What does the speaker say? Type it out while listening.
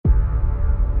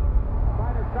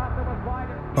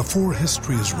Before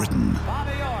history is written,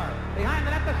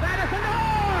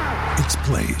 it's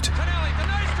played.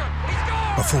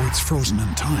 Before it's frozen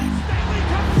in time,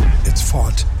 it's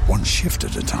fought one shift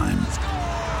at a time.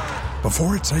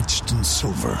 Before it's etched in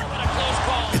silver,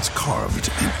 it's carved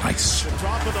in ice.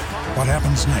 What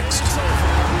happens next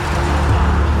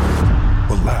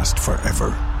will last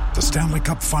forever. The Stanley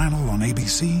Cup Final on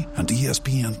ABC and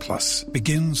ESPN Plus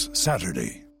begins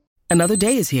Saturday. Another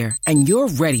day is here, and you're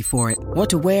ready for it. What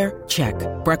to wear? Check.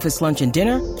 Breakfast, lunch, and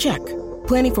dinner? Check.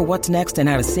 Planning for what's next and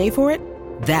how to save for it?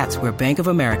 That's where Bank of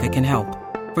America can help.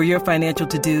 For your financial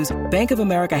to-dos, Bank of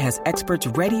America has experts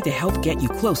ready to help get you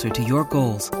closer to your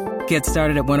goals. Get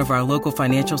started at one of our local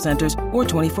financial centers or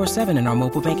 24/7 in our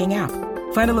mobile banking app.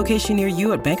 Find a location near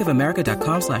you at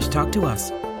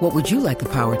bankofamerica.com/talktous. What would you like the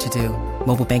power to do?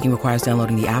 Mobile banking requires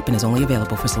downloading the app and is only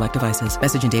available for select devices.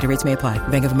 Message and data rates may apply.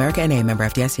 Bank of America NA, member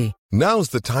FDIC. Now's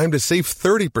the time to save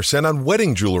 30% on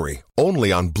wedding jewelry,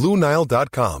 only on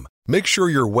BlueNile.com. Make sure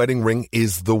your wedding ring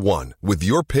is the one with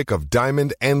your pick of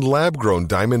diamond and lab-grown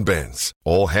diamond bands,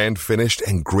 all hand-finished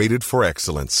and graded for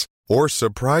excellence. Or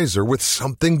surprise her with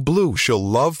something blue she'll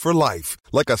love for life,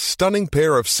 like a stunning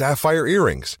pair of sapphire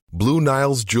earrings. Blue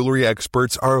Nile's jewelry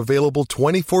experts are available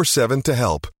 24/7 to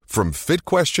help, from fit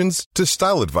questions to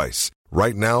style advice.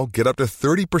 Right now, get up to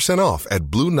 30% off at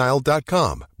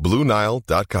BlueNile.com.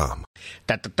 BlueNile.com.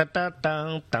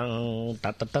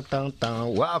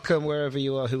 Welcome wherever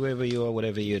you are, whoever you are,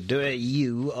 whatever you're doing.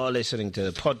 You are listening to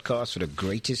the podcast for the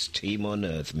greatest team on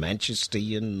earth, Manchester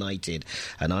United.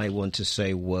 And I want to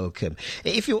say welcome.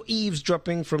 If you're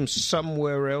eavesdropping from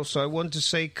somewhere else, I want to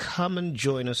say come and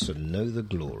join us and know the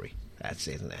glory. That's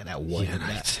it, isn't it? That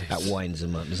winds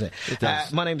them up, doesn't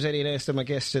it? My name's Eddie Nesta. My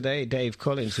guest today, Dave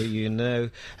Collins, who you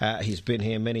know. He's been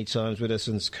here many times with us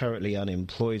and is currently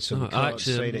unemployed, so we can't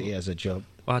say that he has a job.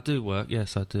 I do work,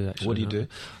 yes, I do actually. What do you do?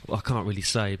 Well, I can't really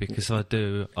say, because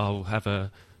I'll have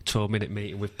a 12-minute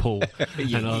meeting with Paul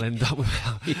and I'll end up with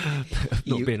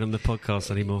not being on the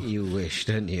podcast anymore. You wish,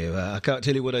 don't you? I can't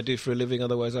tell you what I do for a living,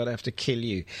 otherwise I'd have to kill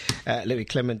you. Louis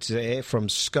Clement here from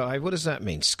Sky. What does that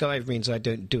mean? Sky means I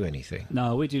don't do anything.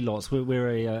 No, we do lots. We're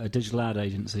a digital ad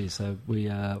agency, so we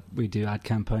do ad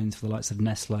campaigns for the likes of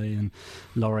Nestle and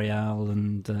L'Oreal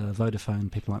and Vodafone,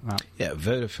 people like that. Yeah,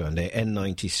 Vodafone, their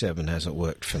N97 hasn't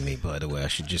worked for me, by the way. I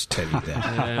should just tell you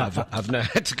that. I've now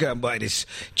had to go and buy this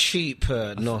cheap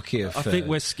Nokia I think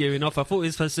we're skewing off. I thought we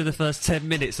were supposed to do the first 10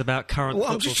 minutes about current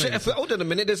football things. Hold on a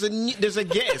minute, there's a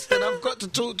guest, and I've got to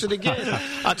talk to the guest.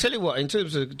 I'll tell you what, in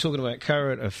terms of talking about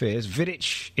current affairs,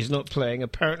 Vidic is not playing.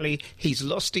 Apparently, he's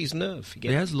lost his nerve. He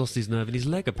has lost his nerve in his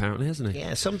leg, apparently, hasn't he?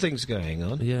 Yeah, something's going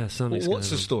on. Yeah, something's going on.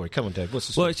 What's the story? Come on, Dave, what's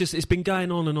the story? Well, it's been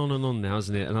going on and on and on now,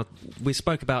 hasn't it? And we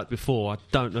spoke about it before. I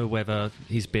don't know whether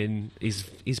he's been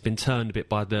turned a bit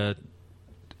by the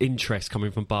interest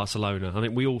coming from Barcelona. I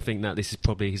think we all think that this is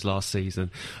probably his last season.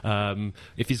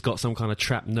 If he's got some kind of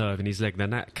trapped nerve in his leg,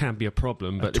 then that can be a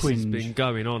problem. But this has been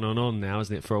going on and on now,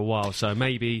 hasn't it, for a while? So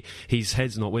maybe his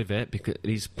head's not with it, because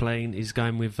he's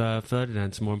going with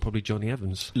Ferdinand tomorrow and probably Johnny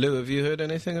Evans. Lou, have you heard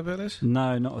anything about this?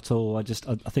 No, not at all. I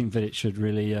think Vidic should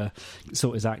really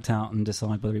sort his act out and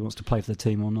decide whether he wants to play for the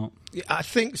team or not. Yeah, I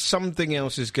think something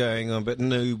else is going on, but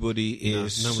nobody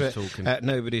is. No one's talking.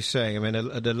 Nobody's saying. I mean,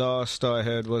 the last I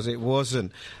heard was it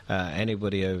wasn't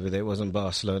anybody over there. It wasn't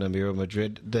Barcelona, Real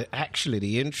Madrid. Actually,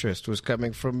 the interest was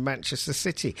coming from Manchester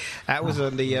City. That was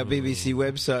on the BBC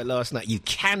website last night. You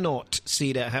cannot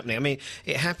see that happening. I mean,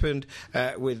 it happened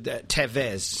with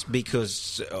Tevez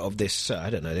because of this. I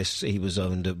don't know. He was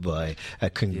owned by a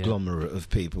conglomerate of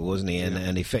people, wasn't he?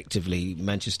 And effectively,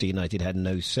 Manchester United had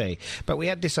no say. But we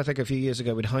had this, I think, a few years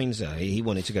ago with Heinze. He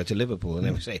wanted to go to Liverpool, and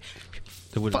they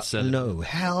would say, no,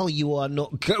 hell, you are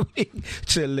not going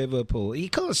to Liverpool. You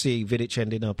can't see Vidic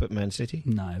ending up at Man City.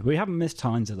 No, we haven't missed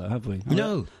Heinze, though, have we?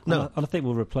 No. I think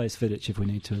we'll replace Vidic if we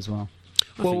need to as well.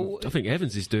 I think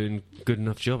Evans is doing a good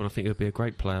enough job, and I think he'll be a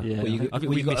great player. Yeah. I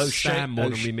think we missed Stam more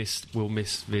than we'll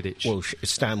miss Vidic. Well,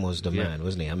 Stam was the man,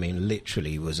 wasn't he? I mean,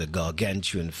 literally was a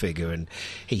gargantuan figure, and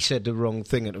he said the wrong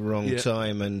thing at the wrong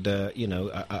time, and,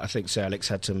 I think Sir Alex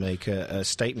had to make a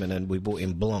statement, and we bought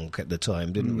in Blanc at the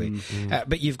time, didn't we?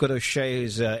 But you've got O'Shea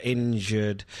who's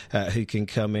injured, who can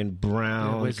come in,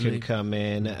 Brown can come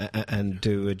in and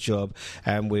do a job,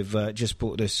 and we've just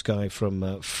bought this guy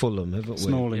from Fulham, haven't we?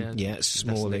 Smalling. Yeah,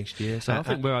 Smalling. Next year, so I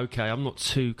think we're okay. I'm not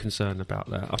too concerned about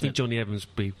that. I think Johnny Evans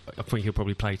I think he'll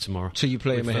probably play tomorrow. So you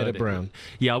play him ahead of Brown?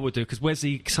 Yeah, I would do, because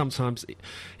Wesley sometimes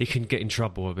he can get in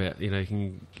trouble a bit. He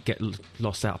can get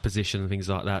lost out of position and things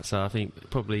like that. So I think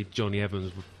probably Johnny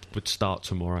Evans would start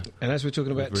tomorrow. And as we're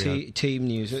talking about team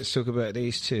news, let's talk about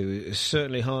these two.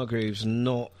 Certainly Hargreaves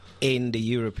not in the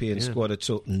European squad at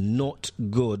all. Not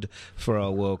good for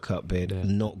our World Cup bid. Yeah.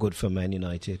 Not good for Man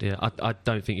United. Yeah, I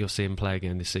don't think you'll see him play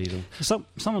again this season.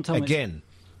 Someone told me again.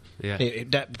 Yeah,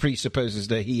 that presupposes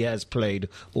that he has played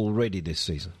already this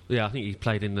season. Yeah, I think he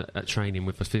played in training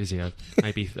with a physio,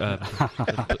 maybe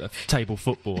table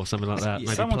football or something like that.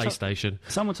 Maybe PlayStation.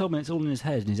 Someone told me it's all in his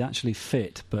head, and he's actually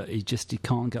fit, but he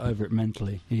can't get over it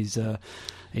mentally. He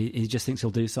just thinks he'll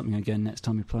do something again next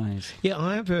time he plays. Yeah,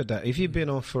 I have heard that. If you've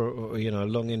been off for a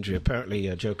long injury,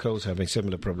 apparently Joe Cole's having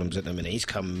similar problems at the minute. He's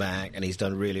come back and he's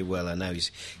done really well, and now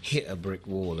he's hit a brick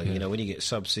wall. And when you get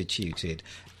substituted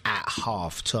at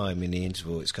half time in the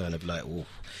interval, it's kind of like,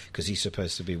 because he's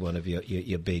supposed to be one of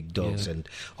your big dogs, and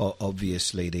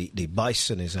obviously the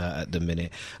Bison is out at the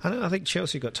minute. And I think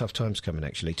Chelsea got tough times coming,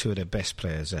 actually. Two of their best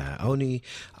players out. Only,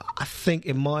 I think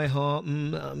in my heart,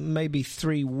 maybe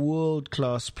 3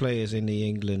 world-class players in the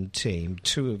England team,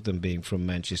 2 of them being from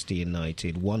Manchester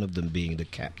United, one of them being the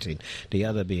captain, the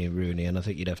other being Rooney, and I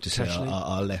think you'd have to say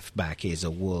our left-back is a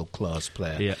world-class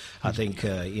player. Yeah. I think,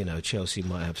 Chelsea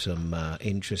might have some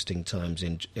interesting times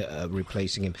in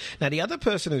replacing him. Now, the other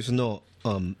person who's not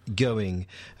going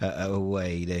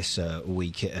away this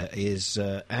week is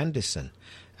Anderson.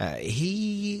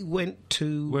 He went back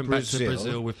to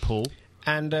Brazil with Paul.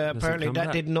 And apparently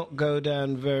that did not go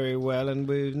down very well, and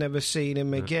we've never seen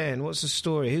him again. What's the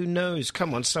story? Who knows?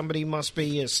 Come on, somebody must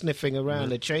be sniffing around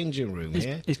the changing room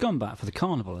here. He's gone back for the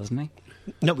carnival, hasn't he?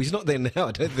 No, he's not there now,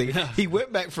 I don't think. He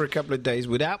went back for a couple of days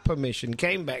without permission,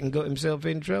 came back and got himself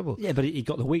in trouble. Yeah, but he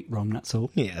got the week wrong, that's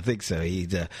all. Yeah, I think so.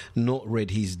 He'd not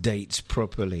read his dates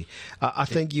properly. I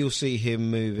think you'll see him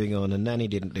moving on, and Nani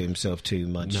didn't do himself too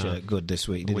much good this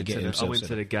week. I went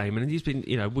to the game, and he's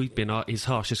been, we've been his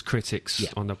harshest critics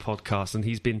on the podcast, and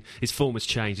his form has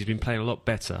changed. He's been playing a lot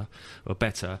better,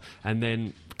 and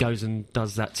then goes and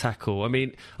does that tackle. I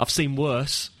mean, I've seen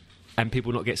worse, and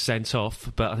people not get sent off,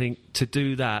 but I think to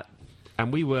do that,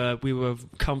 and we were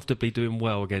comfortably doing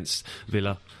well against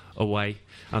Villa away.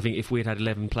 I think if we had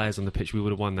 11 players on the pitch, we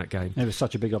would have won that game. It was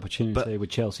such a big opportunity with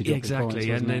Chelsea dropping points,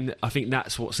 exactly, and then I think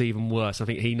that's what's even worse. I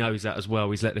think he knows that as well.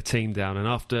 He's let the team down, and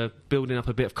after building up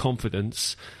a bit of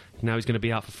confidence, now he's going to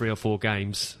be out for 3 or 4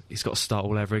 games. He's got to start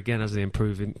all over again, hasn't he, and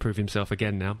prove himself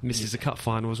again now. Misses the cup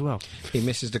final as well. He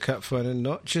misses the cup final.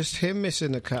 Not just him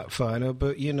missing the cup final,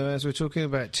 but, as we're talking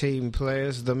about team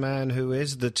players, the man who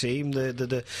is the team,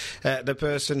 the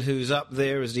person who's up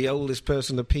there as the oldest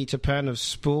person, the Peter Pan of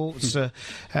sports,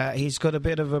 he's got a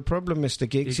bit of a problem, Mr.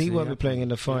 Giggs. He won't be playing in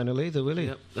the final either, will he?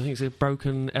 Yep. I think it's a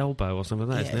broken elbow or something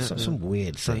like that, isn't it? Some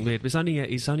weird thing. Weird. But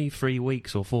it's only 3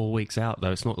 weeks or 4 weeks out,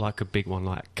 though. It's not like a big one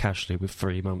like Cashley with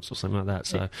 3 months or something like that.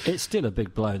 So it's still a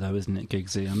big blow, though, isn't it,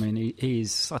 Giggsy? I mean,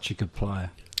 he's such a good player.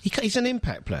 He's an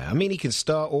impact player. I mean, he can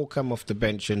start or come off the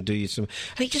bench and do you some...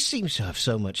 And he just seems to have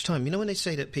so much time. When they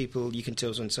say that people, you can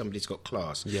tell when somebody's got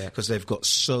class, because they've got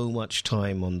so much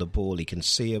time on the ball. He can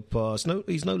see a pass. No,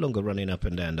 he's no longer running up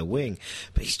and down the wing,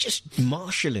 but he's just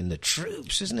marshalling the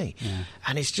troops, isn't he? Yeah.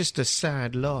 And it's just a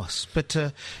sad loss.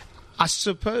 But... I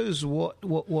suppose what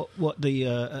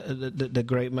the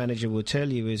great manager will tell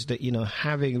you is that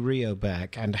having Rio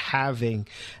back and having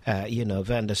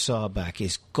Van der Sar back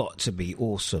is got to be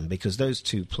awesome, because those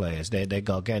 2 players they're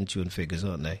gargantuan figures,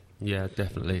 aren't they? Yeah,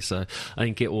 definitely. So I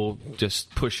think it will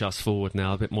just push us forward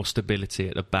now, a bit more stability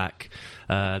at the back.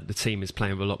 The team is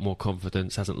playing with a lot more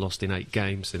confidence, hasn't lost in 8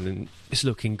 games, and it's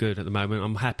looking good at the moment.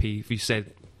 I'm happy. If you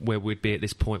said where we'd be at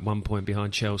this point, 1 point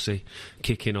behind Chelsea,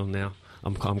 kicking on now,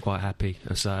 I'm quite happy.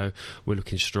 So we're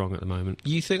looking strong at the moment.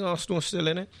 You think Arsenal's still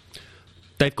in it?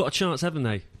 They've got a chance, haven't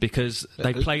they? Because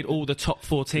they've played all the top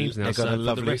 4 teams now. They've got a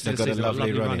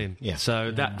lovely run-in. Yeah.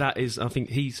 So that is, I think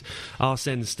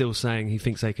Arsene's still saying he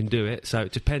thinks they can do it. So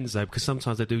it depends, though, because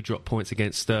sometimes they do drop points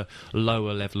against the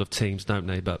lower level of teams, don't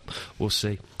they? But we'll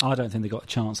see. I don't think they've got a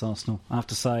chance, Arsenal. I have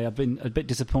to say, I've been a bit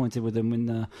disappointed with them in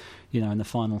the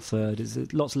final third. It's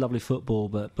lots of lovely football,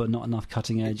 but not enough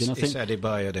cutting edge. It's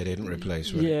Adebayo they didn't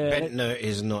replace with. Yeah, Bentner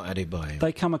is not Adebayo.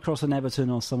 They come across an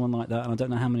Everton or someone like that, and I don't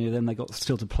know how many of them they got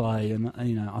still to play, and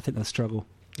I think they'll struggle.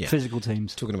 Yeah. Physical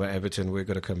teams. Talking about Everton, we've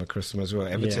got to come across them as well.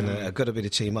 Everton have got to be the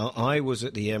team. I was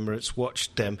at the Emirates,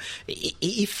 watched them.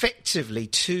 Effectively,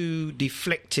 2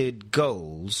 deflected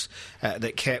goals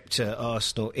that kept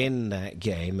Arsenal in that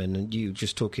game. And you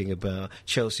just talking about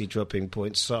Chelsea dropping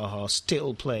points, Zaha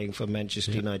still playing for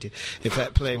Manchester United. In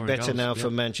fact, playing better now for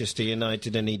Manchester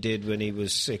United than he did when he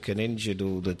was sick and injured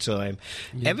all the time.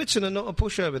 Everton are not a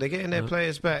pushover. They're getting their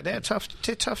players back. They're a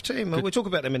tough team. We'll talk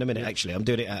about them in a minute, actually. I'm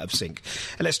doing it out of sync.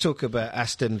 let's talk about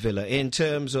Aston Villa. In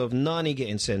terms of Nani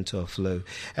getting sent off, Lou,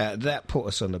 that put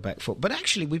us on the back foot. But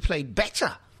actually, we played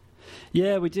better.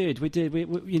 Yeah, we did. We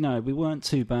weren't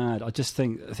too bad. I just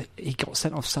think he got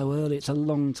sent off so early. It's a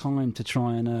long time to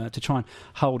try and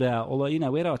hold out. Although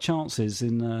we had our chances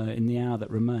in the hour that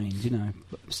remained.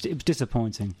 It was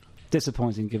disappointing.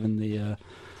 Disappointing given the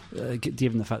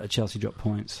fact that Chelsea dropped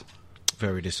points.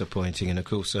 Very disappointing, and of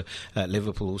course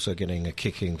Liverpool also getting a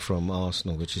kicking from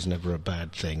Arsenal, which is never a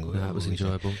bad thing. That was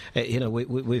enjoyable.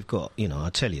 We've got, I'll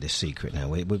tell you the secret now.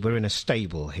 We're in a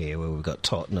stable here where we've got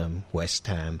Tottenham, West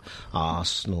Ham,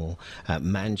 Arsenal,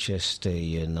 Manchester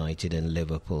United, and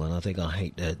Liverpool. And I think I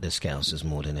hate the Scousers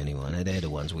more than anyone. They're the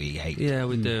ones we hate. Yeah,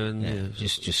 we do. And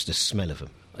just the smell of them.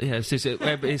 Yeah,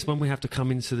 it's when we have to come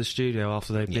into the studio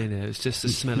after they've been here. It's just the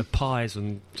smell of pies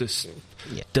and just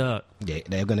dirt. Yeah,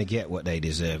 they're going to get what they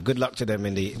deserve. Good luck to them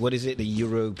in the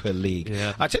Europa League.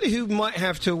 Yeah. I tell you who might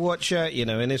have to watch out,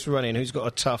 in this running, who's got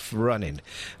a tough running.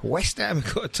 West Ham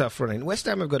have got a tough running. West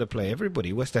Ham have got to play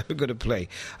everybody. West Ham have got to play,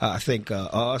 I think,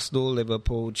 Arsenal,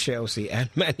 Liverpool, Chelsea and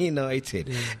Man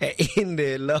United in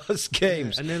their last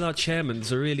games. And then our chairmen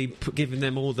are really giving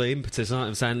them all the impetus,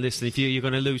 aren't they? Saying, listen, if you're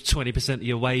going to lose 20% of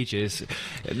your wages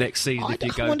next season if you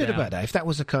go down. I wondered about that, if that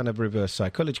was a kind of reverse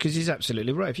psychology, because he's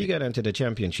absolutely right. If you go down to the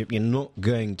Championship, you're not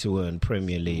going to earn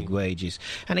Premier League wages.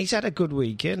 And he's had a good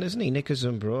weekend, hasn't he? Nickers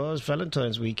and Bras,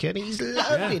 Valentine's weekend. He's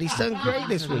loved it. He's done great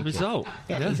this weekend. Result.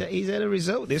 He's had a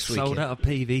result this weekend. Sold out of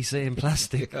PVC and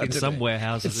plastic in some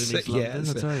warehouses in East London,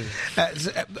 I tell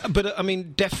you. But, I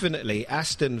mean, definitely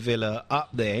Aston Villa up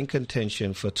there in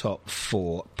contention for top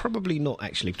 4. Probably not,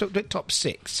 actually. Top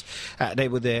 6. They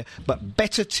were there. But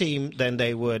better team than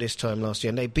they were this time last year.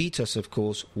 And they beat us, of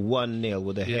course, 1-0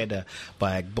 with a header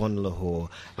by Agbonlahor.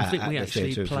 I think we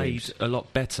actually played a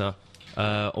lot better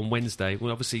on Wednesday.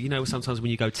 Well, obviously, sometimes when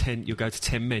you go 10 to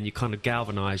 10 men, you kind of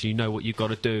galvanise, you know what you've got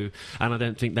to do. And I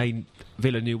don't think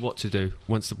Villa knew what to do.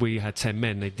 Once we had 10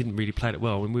 men, they didn't really play it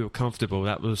well. When we were comfortable,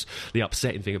 that was the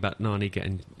upsetting thing about Nani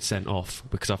getting sent off,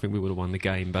 because I think we would have won the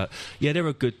game. But yeah, they're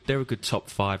a good top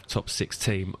 5, top 6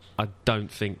 team. I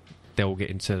don't think they'll get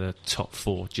into the top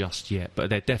 4 just yet, but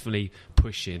they're definitely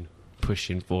pushing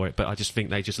for it. But I just think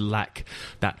they just lack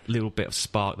that little bit of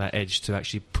spark, that edge to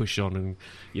actually push on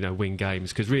and win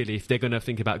games. Because really, if they're going to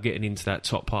think about getting into that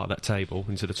top part of that table,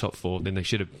 into the top 4, then they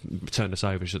should have turned us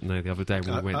over, shouldn't they, the other day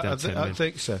when we went down 10 men. I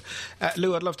think so.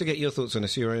 Lou, I'd love to get your thoughts on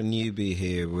this. You're a newbie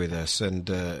here with us, and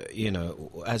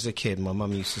as a kid, my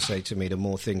mum used to say to me, the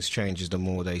more things change, the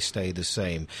more they stay the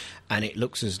same. And it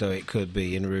looks as though it could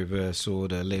be in reverse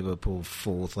order: Liverpool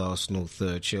 4th, Arsenal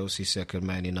 3rd, Chelsea 2nd,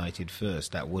 Man United 1st.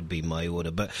 That would be my order.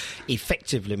 But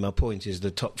effectively, my point is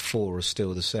the top 4 are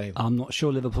still the same. I'm not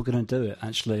sure Liverpool are going to do it,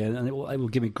 actually, and it will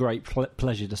give me great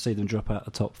pleasure to see them drop out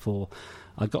of the top 4.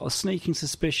 I've got a sneaking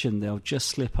suspicion they'll just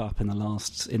slip up in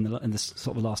the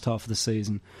sort of last half of the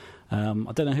season. I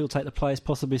don't know who'll take the place.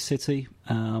 Possibly City,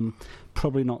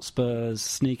 probably not Spurs.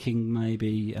 Sneaking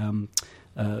maybe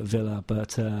Villa,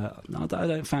 but I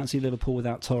don't fancy Liverpool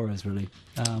without Torres, really.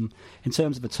 In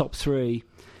terms of the top 3.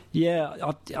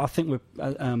 Yeah, I think we're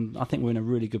in a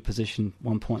really good position,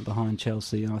 1 point behind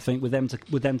Chelsea, and I think with them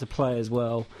to play as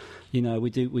well, we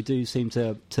do seem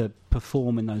to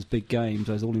perform in those big games,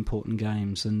 those all important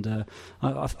games, and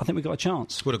I think we've got a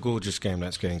chance. What a gorgeous game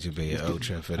that's going to be at Old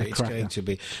Trafford. It's going to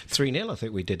be 3-0. I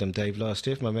think we did them, Dave, last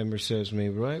year, if my memory serves me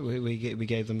right. We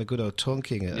gave them a good old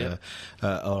tonking at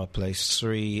our place,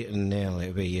 3-0.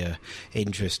 It'll be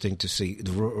interesting to see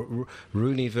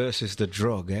Rooney versus the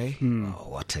Drog, eh? Oh,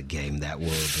 what a game that will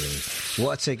be.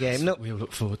 What a game. No, we'll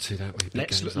look forward to that.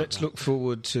 Let's look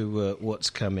forward to what's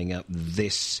coming up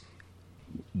this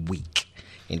week.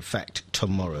 In fact,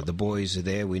 tomorrow. The boys are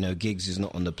there. We know Giggs is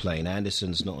not on the plane.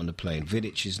 Anderson's not on the plane.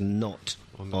 Vidic is not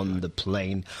on the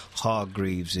plane.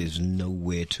 Hargreaves is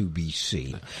nowhere to be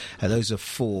seen. Those are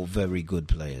 4 very good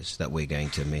players that we're going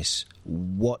to miss.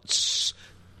 What's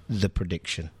the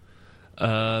prediction?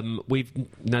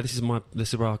 This is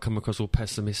where I come across all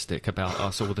pessimistic about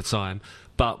us all the time.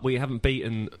 But we haven't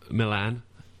beaten Milan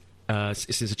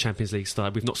since the Champions League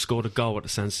started. We've not scored a goal at the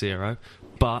San Siro,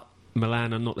 but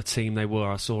Milan are not the team they were.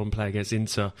 I saw them play against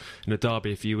Inter in a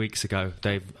derby a few weeks ago.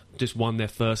 They've just won their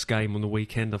first game on the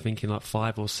weekend, I think, in like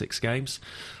 5 or 6 games.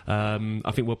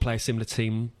 I think we'll play a similar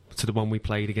team to the one we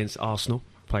played against Arsenal.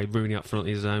 Played Rooney up front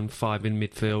of his own, 5 in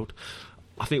midfield.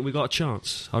 I think we've got a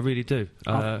chance. I really do.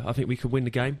 I think we could win the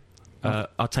game.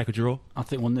 I'll take a draw. I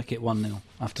think we'll nick it 1-0.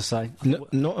 I have to say.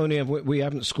 Not only have we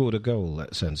haven't scored a goal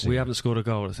at San Siro. We haven't scored a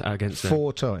goal against them.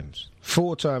 4 times.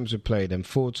 4 times we've played them.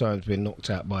 4 times been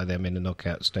knocked out by them in the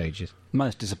knockout stages.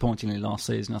 Most disappointingly last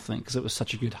season, I think, because it was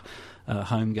such a good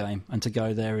home game, and to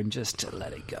go there and just to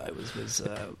let it go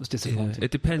was disappointing. Yeah,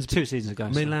 it depends. 2 seasons ago.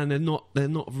 Milan, they're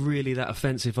not really that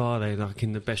offensive, are they? Like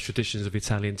in the best traditions of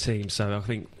Italian teams. So I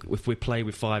think if we play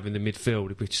with 5 in the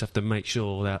midfield, we just have to make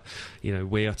sure that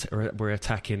we're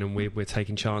attacking and we're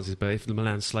taking chances. But if the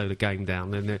Milan slow the game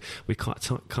down, then we kind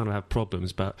of have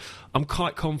problems. But I'm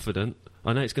quite confident.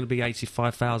 I know it's going to be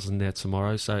 85,000 there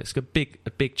tomorrow, so it's a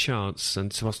big chance,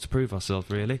 and to us to prove ourselves,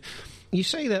 really. You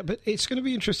say that, but it's going to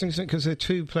be interesting because there are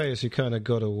 2 players who kind of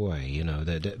got away. You know,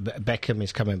 Beckham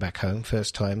is coming back home,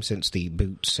 first time since the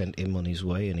boot sent him on his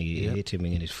way and he hit him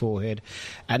in his forehead.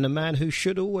 And the man who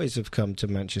should always have come to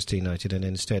Manchester United and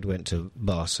instead went to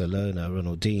Barcelona,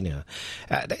 Ronaldinho.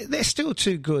 They're still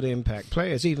 2 good impact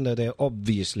players, even though they're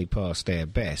obviously past their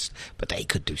best. But they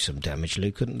could do some damage,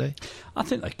 Lou, couldn't they? I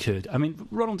think they could. I mean,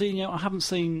 Ronaldinho, I haven't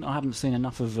seen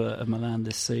enough of Milan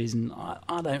this season.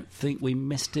 I don't think we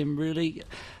missed him really.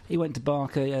 He went to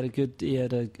Barca. He had a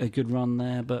good run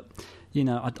there, but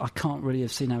I can't really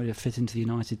have seen how he'd fit into the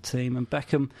United team. And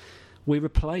Beckham, we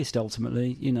replaced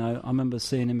ultimately. I remember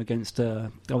seeing him against. I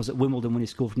was at Wimbledon when he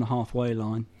scored from the halfway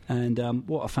line, and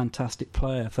what a fantastic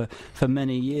player for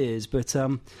many years. But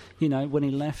when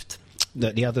he left.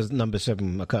 The other number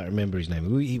 7, I can't remember his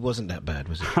name. He wasn't that bad,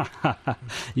 was he?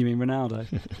 You mean Ronaldo?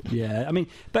 Yeah. I mean,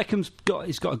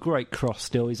 he's got a great cross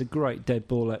still. He's a great dead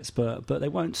ball expert, but they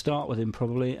won't start with him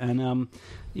probably. And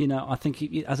I think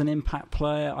as an impact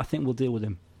player, I think we'll deal with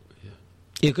him. Yeah.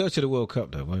 He'll go to the World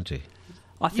Cup though, won't he?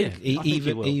 I think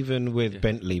even with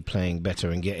Bentley playing better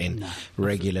and getting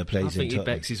regular plays. I think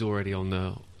Bex is already on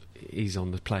the. He's on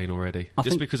the plane already,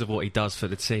 just because of what he does for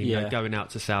the team. Going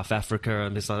out to South Africa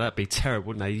and this like that'd be terrible,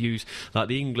 wouldn't they? Use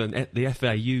the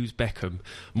FA use Beckham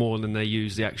more than they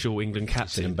use the actual England captain,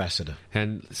 it's an ambassador,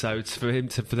 and so it's for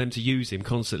them to use him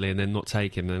constantly and then not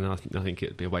take him. Then I think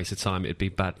it'd be a waste of time. It'd be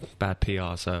bad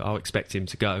PR. So I'll expect him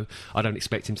to go. I don't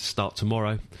expect him to start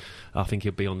tomorrow. I think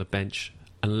he'll be on the bench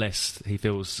unless he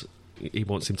feels he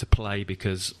wants him to play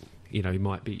because. He's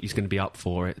going to be up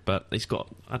for it, but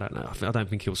I don't know. I don't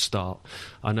think he'll start.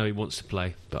 I know he wants to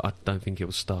play, but I don't think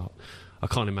he'll start. I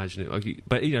can't imagine it.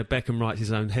 But, Beckham writes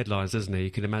his own headlines, doesn't he?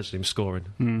 You can imagine him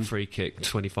scoring. Free kick,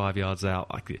 25 yards out.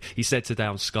 He said today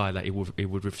on Sky that he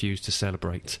would refuse to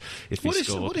celebrate if he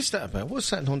scored. What is that about?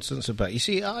 What's that nonsense about? You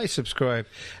see, I subscribe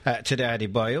to the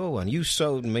Adebayor one. You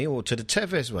sold me, or to the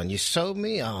Tevez one. You sold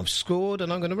me, I've scored,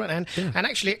 and I'm going to run. And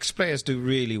actually, ex-players do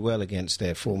really well against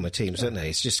their former teams, don't they?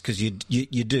 It's just because you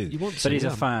do. But he's a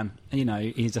fan.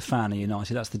 He's a fan of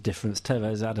United. That's the difference.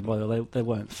 Tevez, Adebayor, they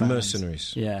weren't fans.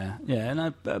 Mercenaries. Yeah.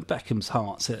 No, Beckham's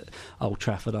heart's at Old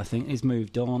Trafford. I think he's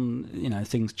moved on.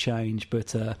 Things change,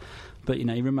 but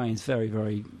he remains very,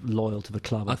 very loyal to the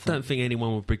club. I don't think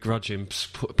anyone would begrudge him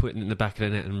putting it in the back of the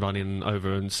net and running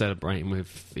over and celebrating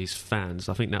with his fans.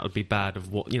 I think that would be bad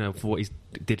of what he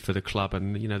did for the club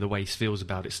and the way he feels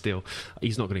about it. Still,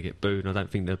 he's not going to get booed. I don't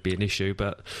think there'd be an issue.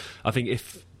 But I think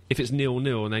if it's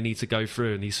 0-0 and they need to go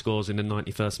through and he scores in the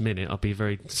 91st minute, I'll be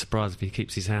very surprised if he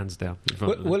keeps his hands down.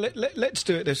 Let's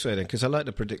do it this way then, because I like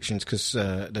the predictions, because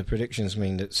the predictions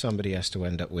mean that somebody has to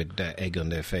end up with egg on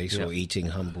their face or eating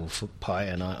humble pie,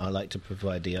 and I like to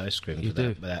provide the ice cream for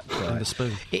that pie. And the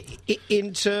spoon.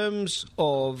 In terms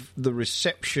of the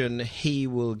reception he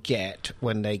will get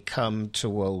when they come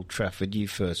to Old Trafford, you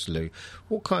first, Lou,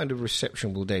 what kind of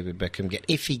reception will David Beckham get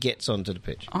if he gets onto the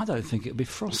pitch? I don't think it'll be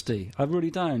frosty. I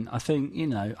really don't. I think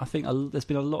there's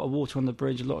been a lot of water on the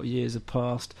bridge. A lot of years have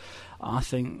passed. I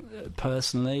think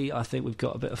we've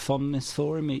got a bit of fondness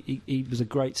for him. He was a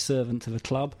great servant to the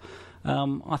club.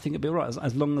 I think it'll be all right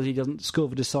as long as he doesn't score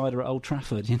the decider at Old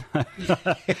Trafford.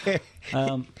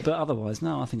 But otherwise,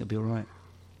 no, I think it'll be all right.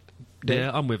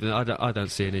 Yeah, I'm with him. I don't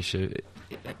see an issue.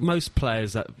 Most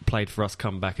players that played for us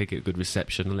come back and get a good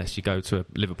reception, unless you go to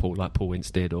Liverpool like Paul Ince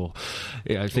did, or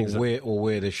things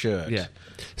wear the shirt. Yeah.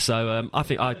 So I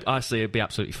think I see it'd be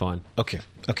absolutely fine. Okay,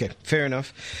 fair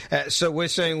enough. So we're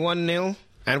saying 1-0,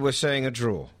 and we're saying a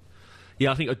draw.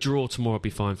 Yeah, I think a draw tomorrow would be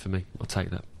fine for me. I'll take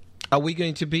that. Are we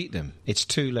going to beat them? It's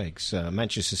 2 legs.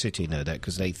 Manchester City know that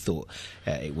because they thought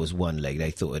it was 1 leg.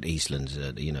 They thought at Eastlands,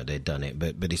 they'd done it.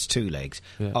 But it's 2 legs.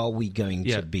 Yeah. Are we going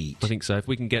to beat? I think so. If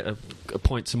we can get a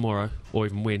point tomorrow or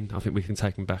even win, I think we can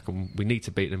take them back. And we need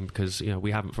to beat them because we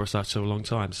haven't for such a long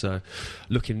time. So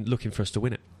looking for us to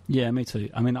win it. Yeah, me too.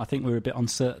 I mean, I think we were a bit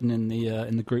uncertain in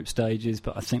the group stages,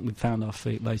 but I think we found our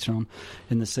feet later on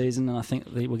in the season, and I think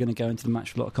we're going to go into the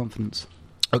match with a lot of confidence.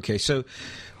 Okay, so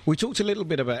we talked a little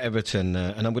bit about Everton,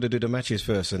 and I'm going to do the matches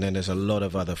first, and then there's a lot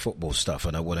of other football stuff,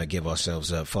 and I want to give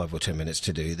ourselves 5 or 10 minutes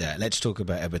to do that. Let's talk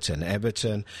about Everton.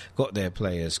 Everton got their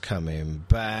players coming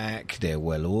back. They're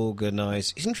well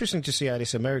organised. It's interesting to see how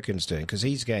this American's doing, because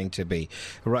he's going to be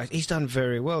right. He's done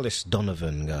very well, this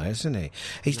Donovan guy, isn't he?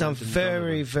 He's done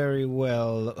very, very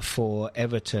well for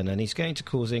Everton, and he's going to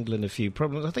cause England a few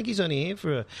problems. I think he's only here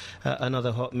for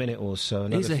another hot minute or so.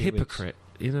 He's a hypocrite.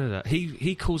 You know that.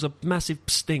 He caused a massive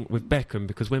stink with Beckham,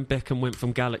 because when Beckham went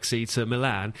from Galaxy to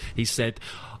Milan, he said,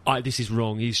 this is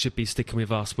wrong, he should be sticking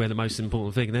with us, we're the most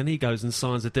important thing. And then he goes and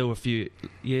signs a deal a few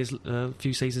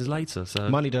seasons later. So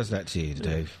money does that to you,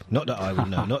 Dave. Not that I would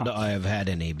know, not that I have had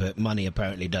any, but money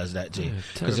apparently does that to you.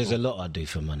 Because there's a lot I'd do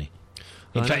for money.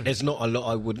 In fact, there's not a lot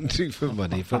I wouldn't do for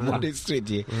money, if I'm honest with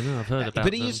you. I know, I've heard about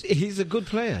but he's a good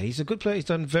player. He's a good player. He's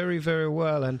done very, very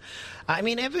well. And, I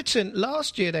mean, Everton,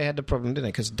 last year they had the problem, didn't they?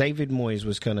 Because David Moyes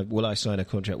was kind of, will I sign a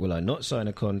contract, will I not sign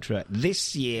a contract?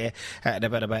 This year, they've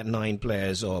had about 9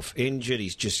 players off injured.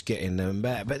 He's just getting them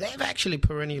back. But they've actually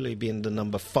perennially been the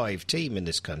number 5 team in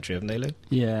this country, haven't they, Lou?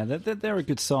 Yeah, they're a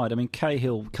good side. I mean,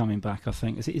 Cahill coming back, I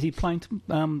think. Is he playing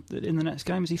in the next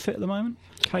game? Is he fit at the moment,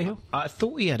 Cahill? I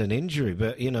thought he had an injury,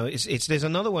 but, you know, there's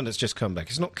another one that's just come back.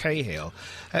 It's not Cahill.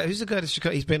 Who's the guy that's just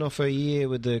he's been off a year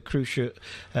with the cruciate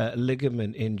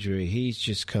ligament injury. He's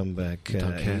just come back.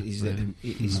 Don't care. I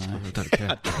don't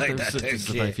care.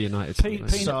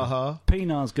 Saha.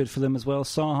 Pinar's good for them as well.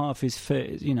 Saha, if he's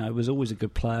fit, was always a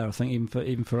good player. I think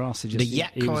even for us, the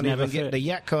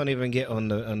Yak can't even get on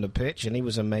the pitch, and he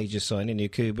was a major signing.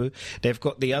 Yakubu. They've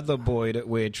got the other boy that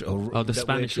we're the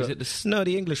Spanish. Is it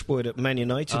the English boy that Man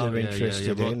United are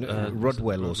interested in,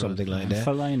 Rodwell or something like that.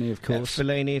 Fellaini, of course.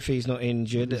 Fellaini, if he's not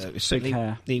injured.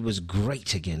 He was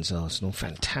great against Arsenal.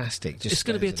 Fantastic. It's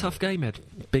going to be a tough game, Ed.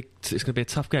 It's going to be a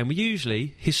tough game.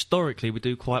 Historically, we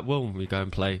do quite well when we go and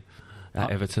play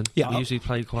at Everton. Yeah, we usually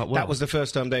play quite well. That was the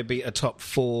first time they beat a top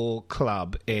 4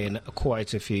 club in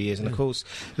quite a few years. And, of course,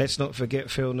 let's not forget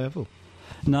Phil Neville.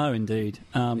 No, indeed.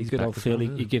 Good old Phil.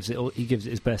 He gives it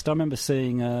his best. I remember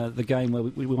seeing the game where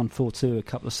we won 4-2 a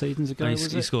couple of seasons ago.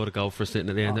 He scored a goal for us, didn't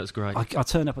he, at the end? That was great. I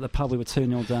turned up at the pub. We were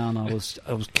 2-0 down. I was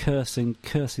cursing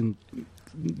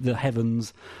the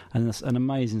heavens, and an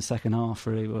amazing second half.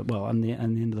 Really, well, and the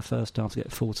end of the first half to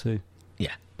get 4-2.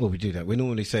 Yeah, well, we do that. We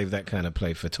normally save that kind of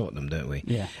play for Tottenham, don't we?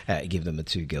 Yeah. Give them a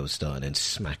 2-goal start and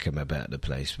smack them about the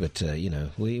place. But,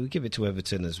 we give it to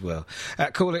Everton as well.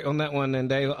 Call it on that one then,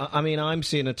 Dave. I mean, I'm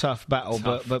seeing a tough battle,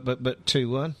 but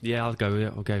 2-1. Yeah, I'll go with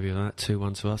it. I'll give you that.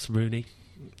 2-1 to us. Rooney.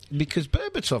 Because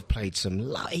Berbatov played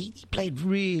he played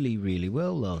really, really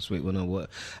well last week when I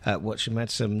watched him. Had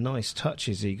some nice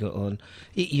touches he got on.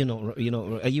 Are you not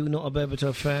a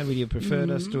Berbatov fan? Would you prefer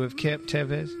us to have kept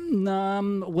Tevez?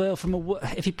 No, well,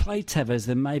 if he played Tevez,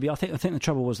 then maybe. I think the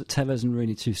trouble was that Tevez and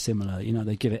Rooney too similar.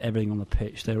 They give it everything on the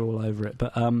pitch. They're all over it.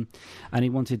 But and he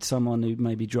wanted someone who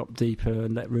maybe dropped deeper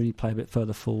and let Rooney play a bit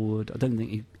further forward. I don't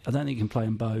think he can play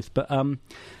them both. But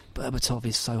Berbatov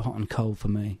is so hot and cold for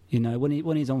me. When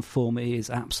he's on form, he is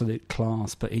absolute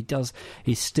class. But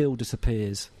he still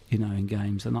disappears. In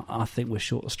games, and I think we're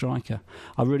short a striker.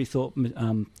 I really thought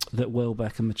that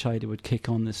Welbeck and Macheda would kick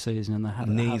on this season, and they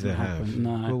haven't. Neither have.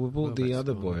 No. Well, we bought the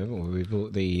other boy, haven't we? We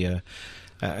bought the.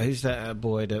 Who's that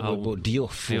boy that we bought?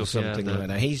 Diouf or something like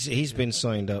that. He's been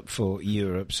signed up for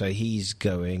Europe, so he's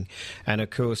going. And of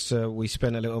course, we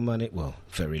spent a little money, well,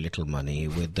 very little money,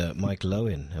 with Michael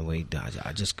Owen, and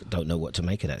I just don't know what to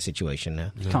make of that situation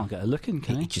now. No. Can't get a look in,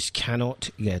 can he? He just cannot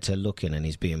get a look in, and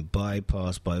he's being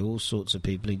bypassed by all sorts of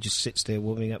people. He just sits there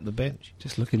warming up the bench,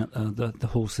 just looking at the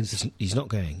horses. He's not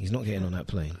going. He's not getting on that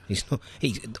plane. He's not.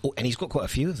 And he's got quite a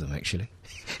few of them actually.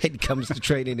 He comes to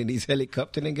training in his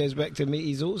helicopter and then goes back to meet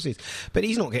his horses. But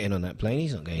he's not getting on that plane.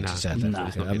 He's not going to South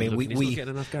Africa. I mean,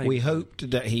 we hoped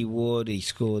that he would. He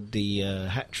scored the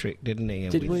hat trick, didn't he?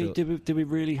 And did we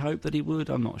really hope that he would?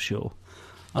 I'm not sure.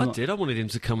 I did. I wanted him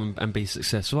to come and be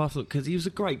successful. I thought, because he was a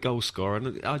great goal scorer,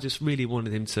 and I just really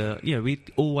wanted him to. He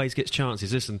always gets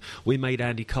chances. Listen, we made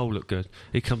Andy Cole look good.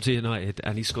 He come to United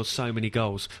and he scored so many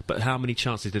goals. But how many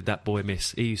chances did that boy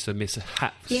miss? He used to miss a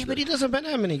hat. Yeah, but he doesn't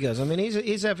matter how many goals. I mean,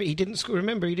 he didn't score.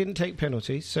 Remember, he didn't take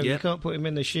penalties, so you can't put him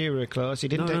in the Shearer class. He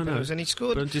didn't take penalties, and he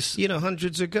scored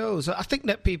hundreds of goals. I think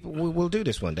that people will do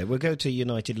this one day. We'll go to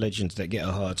United legends that get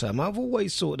a hard time. I've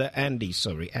always thought that Andrew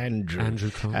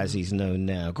Cole, as he's known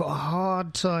now, now. Got a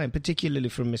hard time, particularly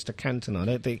from Mr. Cantona. I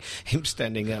don't think him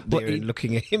standing up there and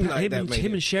looking at him like that.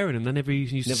 Him and Sheringham, they never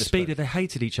used to speak that they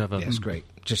hated each other. Yeah, that's great.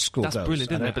 Just score goals. That's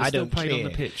brilliant, isn't it? But I still don't played care. on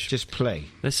the pitch. Just play.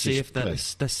 Let's see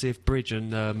if Bridge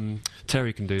and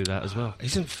Terry can do that as well.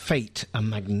 Isn't fate a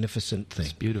magnificent thing?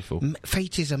 It's beautiful.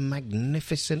 Fate is a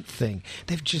magnificent thing.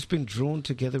 They've just been drawn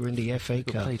together in the FA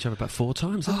Cup. Play each other about 4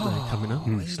 times, haven't they, coming up?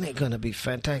 Isn't it going to be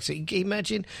fantastic? Can you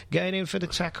imagine going in for the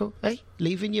tackle,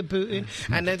 leaving your boot in,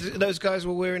 and those guys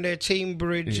were wearing their Team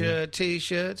Bridge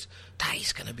T-shirts. That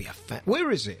is going to be a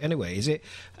Where is it anyway? Is it?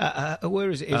 Where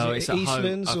is it? Is it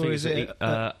Eastlands or is it?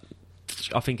 I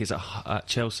think it's at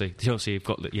Chelsea. Chelsea have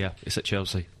got it's at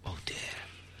Chelsea. Oh dear.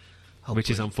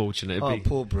 Which is unfortunate.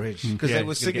 Poor Bridge. Because they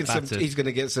were singing he's going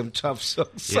to get some tough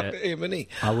songs at him, isn't he?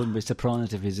 I wouldn't be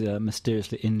surprised if he's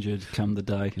mysteriously injured come the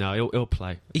day. No, he'll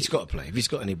play. He's got to play. If he's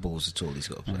got any balls at all, he's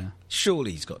got to play. Yeah.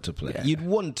 Surely he's got to play. Yeah. You'd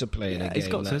want to play in a game he's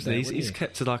got like to, hasn't that, he? He's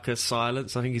kept to like a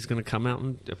silence. I think he's going to come out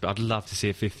and... I'd love to see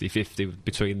a 50-50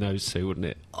 between those two, wouldn't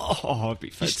it? Oh, it'd be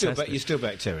fantastic. You're still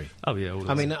back Terry? Oh, yeah.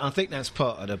 I mean, I think that's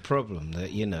part of the problem, that,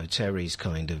 Terry's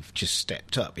kind of just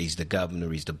stepped up. He's the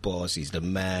governor, he's the boss, he's the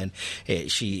man.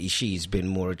 She's been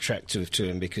more attractive to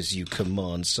him because you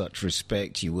command such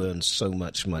respect, you earn so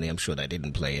much money. I'm sure that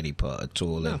didn't play any part at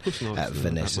all at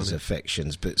Vanessa's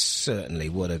affections, but certainly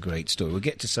what a great story. We'll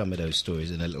get to some of those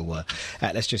stories in a little while.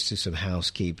 Let's just do some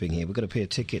housekeeping here. We've got a pair of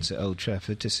tickets at Old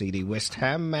Trafford to see the West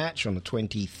Ham match on the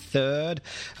 23rd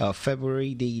of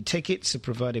February. The tickets are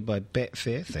provided by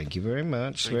Betfair. Thank you very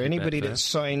much. For anybody that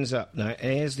signs up, now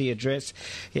here's the address.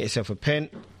 Get yourself a pen.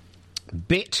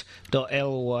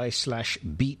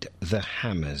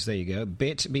 bit.ly/beatthehammers. There you go.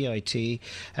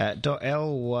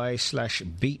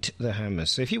 bit.ly/beatthehammers.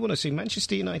 So if you want to see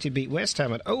Manchester United beat West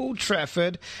Ham at Old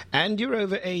Trafford and you're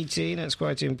over 18, that's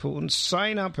quite important,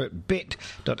 sign up at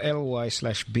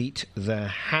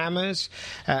bit.ly/beatthehammers.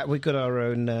 We've got our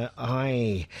own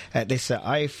iPhone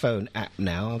app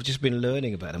now. I've just been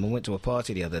learning about them. I went to a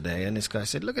party the other day and this guy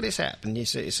said, look at this app, and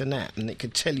it's an app and it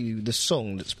could tell you the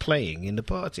song that's playing in the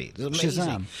party.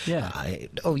 Shazam, yeah.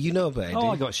 You know about it?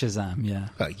 I got Shazam, yeah.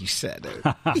 Oh, you sad.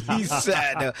 You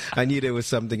sad. I knew there was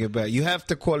something about it. You have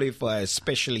to qualify as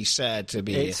especially sad to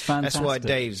be it's here. Fantastic. That's why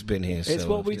Dave's been here. It's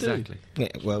what we do. Yeah,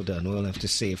 well done. We'll have to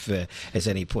see if there's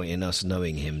any point in us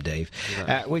knowing him, Dave.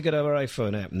 We got our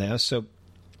iPhone app now, so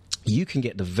you can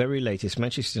get the very latest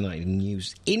Manchester United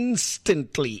news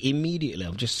instantly, immediately.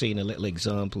 I've just seen a little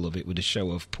example of it with the show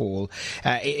of Paul.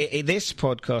 This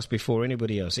podcast, before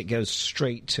anybody else, it goes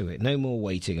straight to it. No more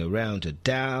waiting around to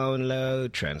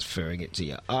download, transferring it to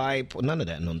your iPod. None of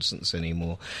that nonsense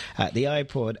anymore. The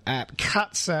iPod app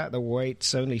cuts out the wait.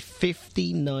 It's only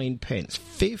 59 pence.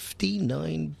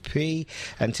 59p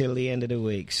until the end of the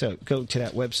week. So go to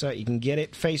that website. You can get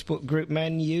it. Facebook group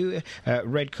Manu,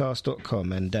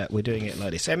 redcast.com, and we're doing it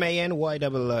like this.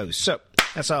 MANYOO. So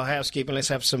that's our housekeeping. Let's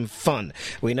have some fun.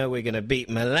 We know we're going to beat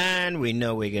Milan. We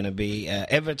know we're going to beat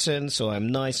Everton. So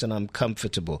I'm nice and I'm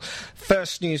comfortable.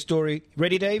 First news story.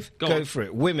 Ready, Dave? Go for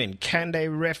it. Women, can they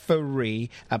referee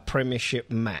a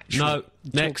Premiership match? No.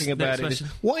 Talking about it.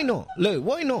 Why not? Lou,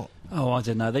 why not? Oh, I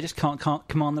don't know. They just can't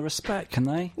command the respect, can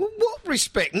they? Well, what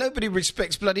respect? Nobody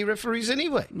respects bloody referees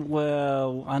anyway.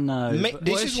 Well, I know.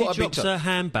 This is what I've been drops her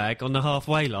handbag on the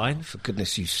halfway line. For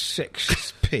goodness, you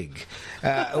sexist pig.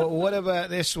 What about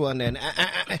this one then?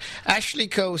 Ashley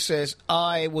Cole says,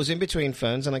 I was in between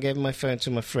phones and I gave my phone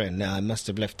to my friend. Now, I must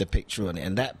have left a picture on it.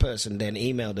 And that person then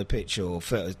emailed a picture or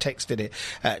texted it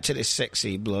to this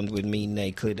sexy blonde with me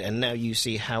naked. And now you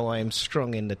see how I am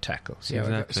strong in the tackle. See how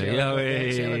Exactly. I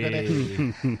got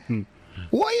it?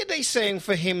 Why are they saying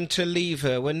for him to leave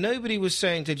her when nobody was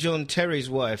saying to John Terry's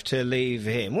wife to leave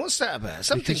him? What's that about?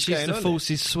 Something's going on. She's the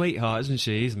Force's sweetheart, isn't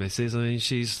she? His missus. I mean,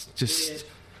 she's just...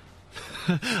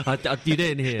 you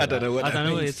didn't hear. I don't know what that means. I don't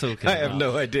know what you're talking about. I have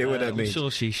no idea what that means. I'm sure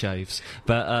she shaves.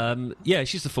 But, yeah,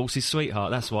 she's the Force's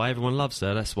sweetheart. That's why everyone loves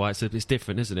her. That's why it's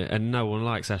different, isn't it? And no one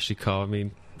likes Ashley Cole. I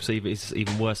mean... So it's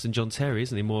even worse than John Terry,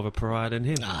 isn't he? More of a pariah than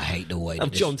him. I hate the way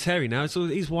John Terry now. It's all,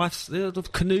 his wife's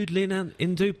canoodling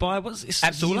in Dubai.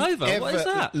 It's all over. What is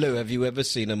that? Lou, have you ever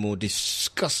seen a more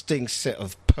disgusting set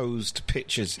of posed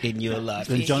pictures in your life?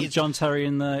 Than John Terry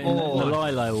in the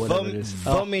Lilo or whatever it is.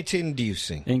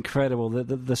 Vomit-inducing. Incredible.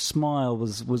 The smile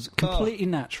was completely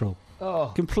natural.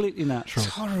 Oh, completely natural.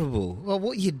 It's horrible. Well,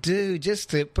 what you do just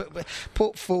to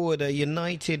put forward a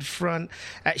united front.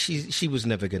 Actually, she was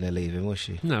never going to leave him, was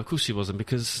she? No, of course she wasn't,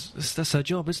 because that's her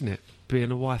job, isn't it? Being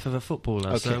a wife of a footballer.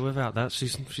 Okay. So without that,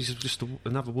 she's just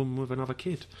another woman with another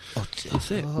kid.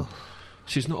 That's it.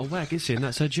 She's not a wag, is she? And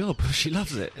that's her job. She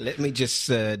loves it. Let me just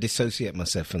dissociate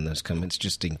myself from those comments,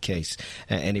 just in case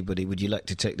anybody. Would you like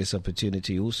to take this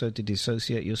opportunity also to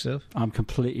dissociate yourself? I'm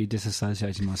completely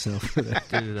disassociating myself.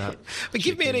 Do that. But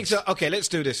give me an example. Okay, let's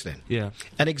do this then. Yeah.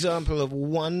 An example of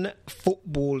one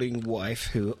footballing wife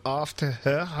who, after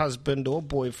her husband or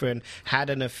boyfriend had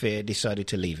an affair, decided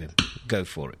to leave him. Go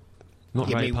for it.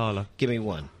 Not Ray Parlour. Give me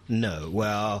one. No.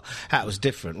 Well, that was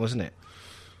different, wasn't it?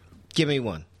 Give me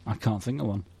one. I can't think of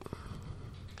one.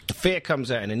 Affair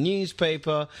comes out in a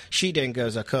newspaper. She then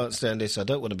goes, I can't stand this. I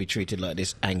don't want to be treated like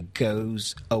this. And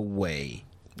goes away.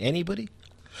 Anybody?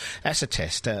 That's a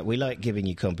test. We like giving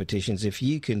you competitions. If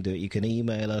you can do it, you can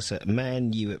email us at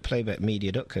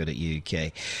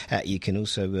manu@playbackmedia.co.uk. You can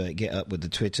also get up with the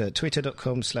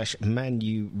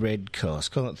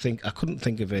twitter.com/manuredcast. I couldn't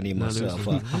think of any myself.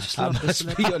 I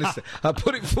must be honest. I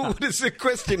put it forward as a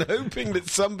question, hoping that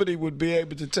somebody would be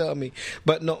able to tell me,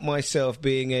 but not myself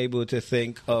being able to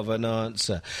think of an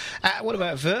answer. What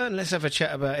about Vern? Let's have a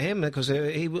chat about him, because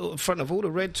he in front of all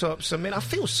the red tops. I mean, I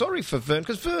feel sorry for Vern,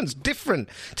 because Vern's different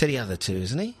to the other two,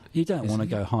 isn't he? You don't want to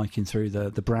go hiking through the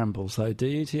brambles, though, do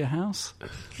you, to your house?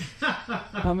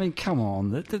 I mean, come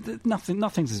on.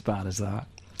 Nothing's as bad as that.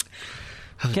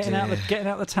 Oh, getting out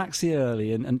the taxi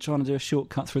early and trying to do a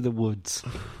shortcut through the woods.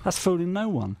 That's fooling no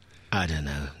one. I don't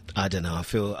know. I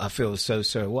feel so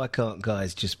sorry. Why can't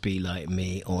guys just be like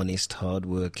me, honest,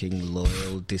 hard-working,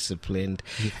 loyal, disciplined?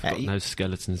 You've got no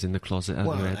skeletons in the closet, have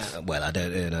you, Ed? Well, I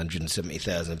don't earn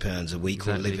 £170,000 a week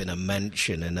or live in a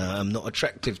mansion, and I'm not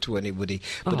attractive to anybody.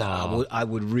 But I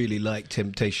would really like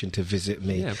temptation to visit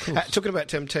me. Yeah, of course. Talking about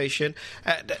temptation,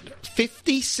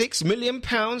 £56 million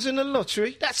in the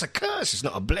lottery. That's a curse. It's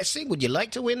not a blessing. Would you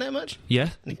like to win that much? Yeah.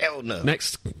 Hell no.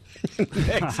 Next.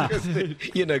 Next.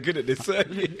 You're no good at this, are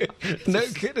you? No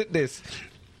good at this.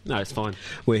 No, it's fine.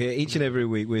 We're here each and every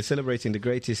week. We're celebrating the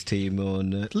greatest team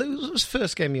on... what was the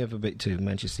first game you ever been to?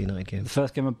 Manchester United game? The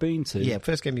first game I've been to? Yeah,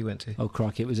 first game you went to. Oh,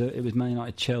 crikey. It was Man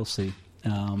United-Chelsea.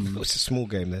 It was a small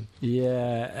game then.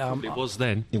 Yeah, it was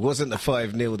then. It wasn't the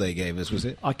 5-0 they gave us, was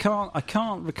it? I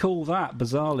can't recall that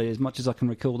bizarrely as much as I can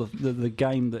recall the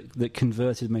game that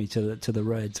converted me to the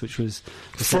Reds, which was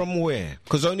from where?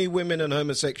 Because only women and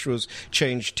homosexuals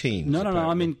change teams. No.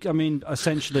 I mean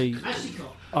essentially.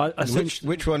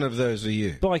 Which one of those are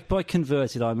you? By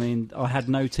converted, I mean I had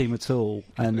no team at all,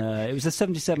 and it was a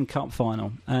 '77 Cup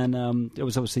final, and it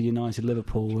was obviously United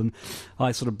Liverpool, and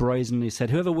I sort of brazenly said,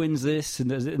 whoever wins this, I'm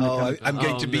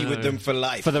going to be with them for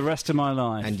life, for the rest of my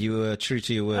life. And you were true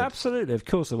to your word. Absolutely, of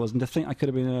course I was. And to think I could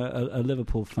have been a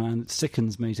Liverpool fan, it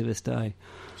sickens me to this day.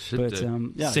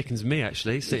 Sickens me,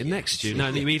 actually, sitting next to you. No,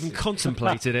 you even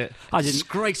contemplated it.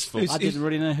 Disgraceful. I didn't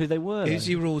really know who they were. Who's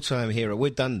your all-time hero?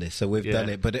 We've done this, so we've done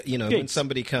it. But, Giggs. when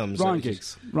somebody comes... Ryan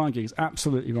Giggs,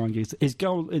 absolutely Ryan Giggs. His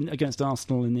goal against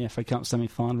Arsenal in the FA Cup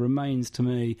semi-final remains, to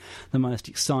me, the most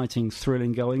exciting,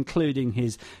 thrilling goal, including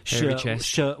his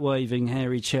shirt-waving,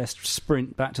 hairy chest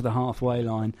sprint back to the halfway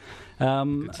line.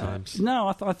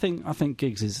 No, I think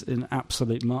Giggs is an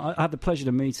absolute. I had the pleasure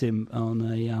to meet him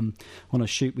on a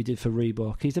shoot we did for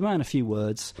Reebok. He's a man of few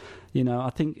words. I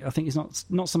think he's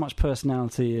not so much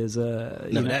personality as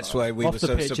that's why we were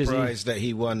so surprised that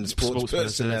he won sports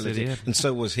personality, and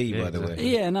so was he, by the way.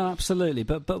 Yeah, no, absolutely.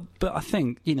 But I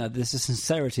think there's a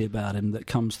sincerity about him that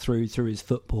comes through his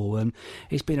football, and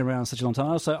he's been around such a long time.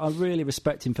 Also, I really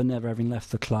respect him for never having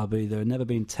left the club either, and never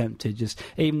been tempted. Just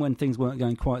even when things weren't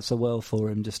going quite so well for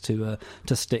him, just to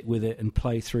stick with it and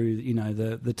play through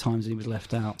the times he was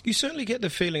left out. You certainly get the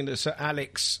feeling that Sir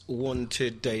Alex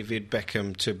wanted David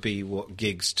Beckham to be what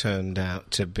Giggs turned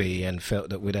out to be, and felt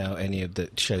that without any of the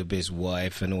showbiz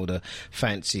wife and all the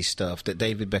fancy stuff, that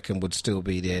David Beckham would still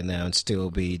be there now and still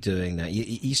be doing that.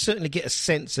 You certainly get a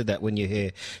sense of that when you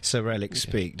hear Sir Alex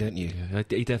speak, don't you? Yeah,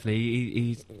 he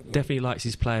definitely likes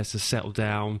his players to settle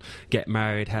down, get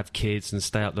married, have kids, and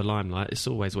stay out the limelight. It's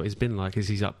always what he's been like, is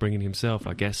his upbringing himself,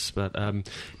 I guess. But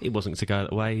it wasn't to go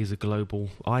that way. He's a global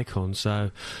icon,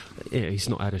 so he's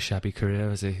not had a shabby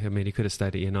career, has he? I mean, he could have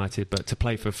stayed at United, but to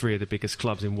play for three of the biggest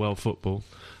clubs in world football,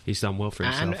 he's done well for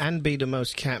himself. And be the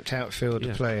most capped outfield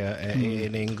player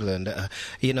in England.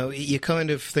 You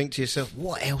kind of think to yourself,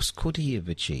 what else could he have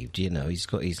achieved? He's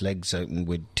got his legs open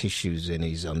with tissues in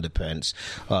his underpants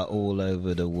all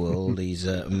over the world. He's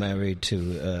married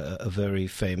to a very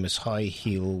famous high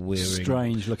heel wearing,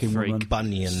 strange looking woman,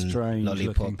 bunion,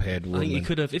 lollipop head woman. I think he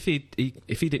could have, if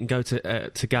he didn't go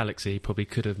to Galaxy, he probably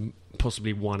could have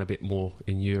possibly won a bit more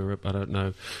in Europe. I don't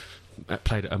know.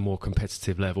 Played at a more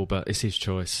competitive level, but it's his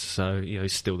choice, so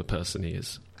he's still the person he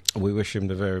is. We wish him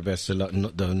the very best of luck,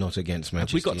 though not against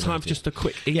Manchester We've got time United. for just a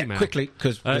quick email. Yeah, quickly,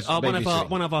 because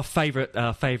one of our favourite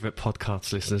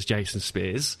podcast listeners, Jason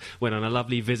Spears, went on a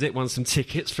lovely visit, won some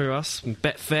tickets for us from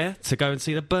Betfair to go and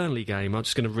see the Burnley game. I'm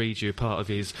just going to read you part of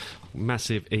his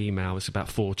massive email. It's about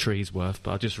 4 trees worth,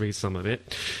 but I'll just read some of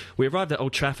it. We arrived at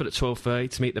Old Trafford at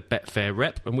 12:30 to meet the Betfair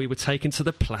rep, and we were taken to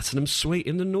the Platinum Suite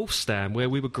in the North Stand, where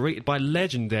we were greeted by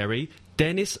legendary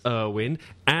Dennis Irwin,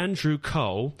 Andrew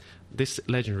Cole, this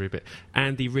legendary bit,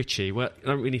 Andy Ritchie. Well, I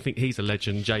don't really think he's a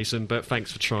legend, Jason, but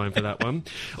thanks for trying for that one.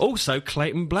 Also,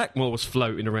 Clayton Blackmore was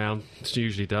floating around, as he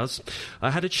usually does.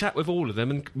 I had a chat with all of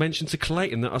them and mentioned to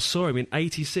Clayton that I saw him in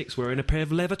 '86 wearing a pair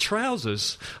of leather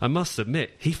trousers. I must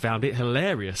admit, he found it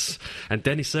hilarious. And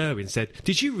Dennis Irwin said,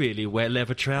 "Did you really wear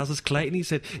leather trousers, Clayton?" He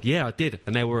said, "Yeah, I did,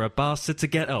 and they were a bastard to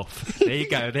get off." There you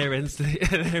go, there ends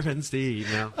the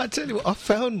email. I tell you what, I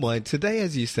found mine today,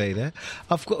 as you say that.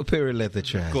 I've got a pair of leather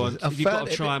trousers. Go on. You've got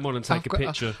to try them on and take a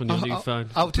picture on your new phone.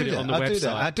 I'll do Put it that. on the I'll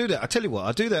website. do that. I tell you what,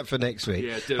 I'll do that for next week.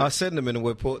 Yeah, do it. I'll send them in and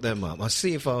we'll put them up. I'll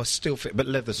see if I'll still fit. But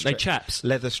leather They chaps.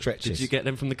 Leather stretches. Did you get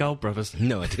them from the Gold Brothers?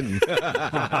 No, I didn't.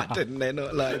 I didn't. They're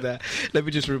not like that. Let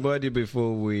me just remind you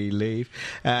before we leave.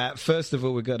 First of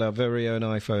all, we've got our very own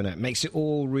iPhone app. Makes it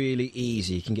all really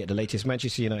easy. You can get the latest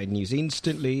Manchester United news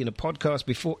instantly in a podcast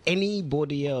before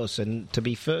anybody else. And to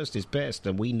be first is best.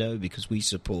 And we know because we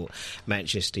support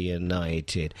Manchester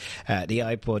United. The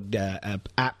iPod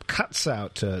app cuts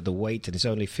out the wait, and it's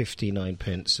only 59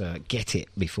 pence. Get it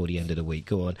before the end of the week.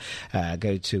 Go on.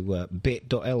 Go to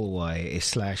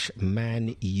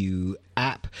bit.ly/ManU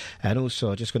app. And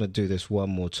also, I'm just going to do this one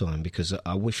more time because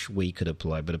I wish we could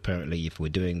apply, but apparently if we're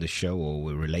doing the show or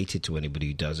we're related to anybody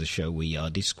who does a show, we are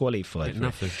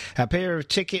disqualified. A pair of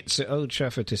tickets at Old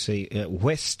Trafford to see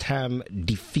West Ham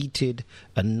defeated,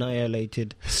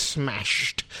 annihilated,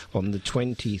 smashed on the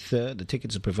 23rd. The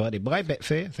tickets are provided by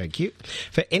Betfair, thank you.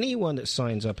 For anyone that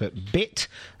signs up at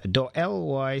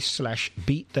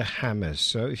bit.ly/beatthehammers.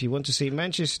 So if you want to see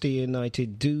Manchester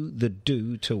United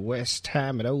do to West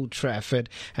Ham at Old Trafford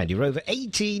and you're over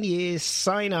 18 years,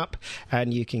 sign up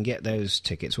and you can get those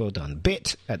tickets. Well done.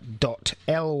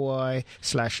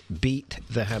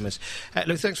 bit.ly/beatthehammers.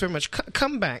 Look, thanks very much.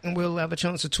 Come back and we'll have a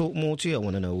chance to talk more to you. I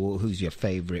want to know who's your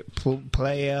favourite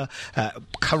player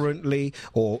currently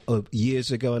or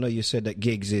years ago. I know you said that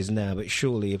Giggs is now, but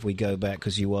surely if we go back,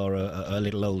 because you are a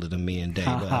little older than me and Dave,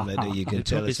 you can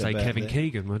tell us about Kevin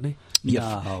Keegan, wouldn't he?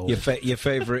 Your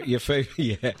favourite,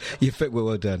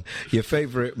 well done. Your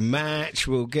favourite match.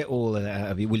 We'll get all of that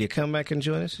out of you. Will you come back and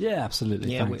join us? Yeah,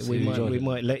 absolutely. Yeah, thanks. we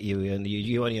might let you, and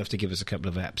you only have to give us a couple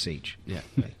of apps each. Yeah,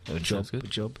 a job.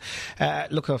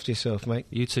 Look after yourself, mate.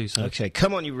 You too, sir. Okay,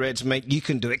 come on, you Reds, mate. You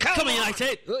can do it. Come on,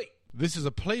 United. This is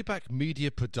a Playback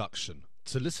Media production.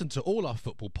 To listen to all our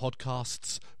football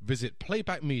podcasts, visit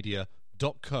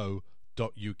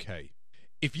playbackmedia.co.uk.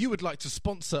 If you would like to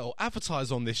sponsor or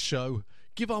advertise on this show,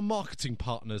 give our marketing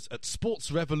partners at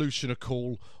Sports Revolution a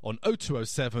call on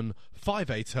 0207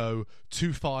 580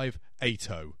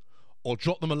 2580 or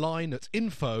drop them a line at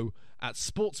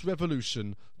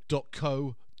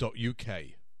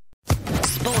info@sportsrevolution.co.uk.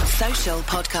 Sports Social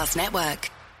Podcast Network.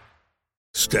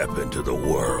 Step into the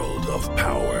world of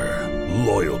power,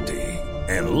 loyalty,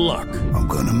 and luck. I'm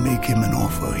gonna make him an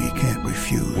offer he can't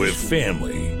refuse. With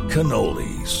family,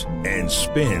 cannolis, and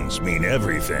spins mean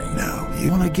everything. Now,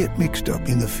 you wanna get mixed up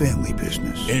in the family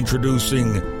business.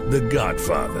 Introducing The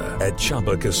Godfather at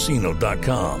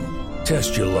ChumbaCasino.com.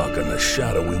 Test your luck in the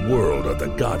shadowy world of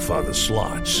The Godfather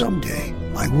slot. Someday,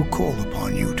 I will call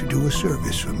upon you to do a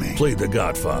service for me. Play The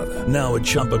Godfather, now at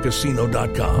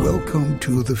ChumbaCasino.com. Welcome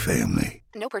to the family.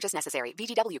 No purchase necessary.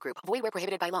 VGW Group. Void where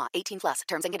prohibited by law. 18+.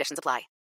 Terms and conditions apply.